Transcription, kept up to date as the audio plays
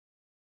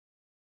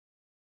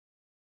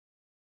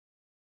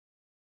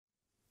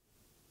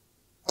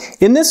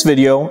In this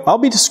video, I'll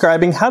be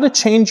describing how to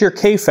change your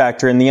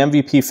K-factor in the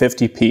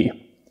MVP50P.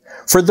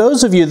 For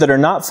those of you that are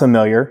not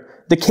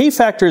familiar, the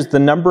K-factor is the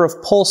number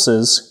of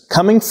pulses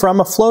coming from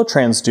a flow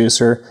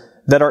transducer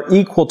that are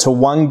equal to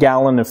 1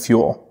 gallon of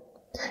fuel.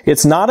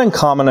 It's not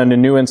uncommon on a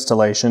new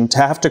installation to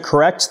have to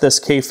correct this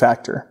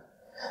K-factor.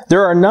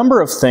 There are a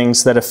number of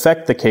things that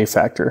affect the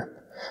K-factor.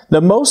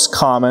 The most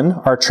common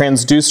are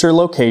transducer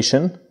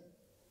location,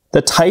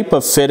 the type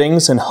of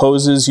fittings and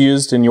hoses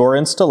used in your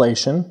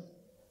installation,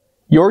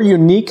 your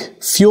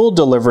unique fuel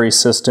delivery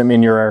system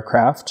in your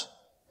aircraft,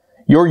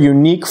 your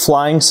unique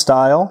flying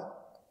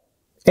style,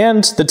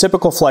 and the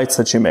typical flights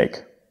that you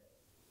make.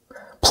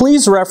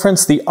 Please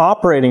reference the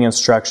operating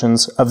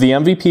instructions of the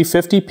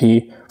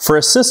MVP50P for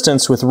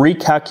assistance with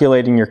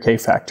recalculating your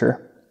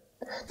K-factor.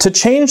 To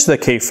change the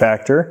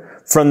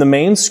K-factor, from the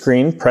main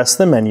screen, press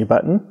the menu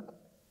button,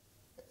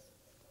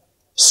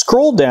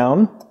 scroll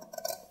down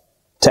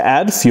to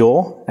add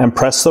fuel and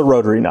press the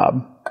rotary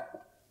knob.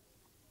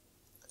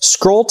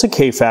 Scroll to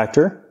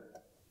K-factor.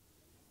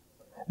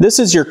 This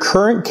is your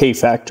current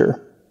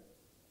K-factor.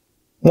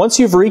 Once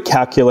you've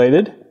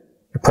recalculated,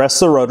 you press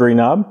the rotary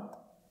knob,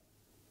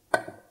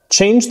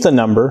 change the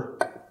number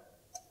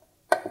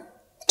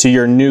to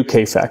your new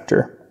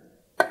K-factor.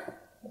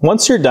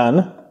 Once you're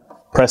done,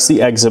 press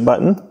the exit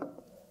button.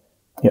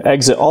 You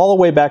exit all the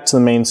way back to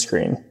the main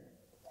screen.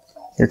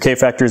 Your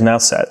K-factor is now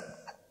set.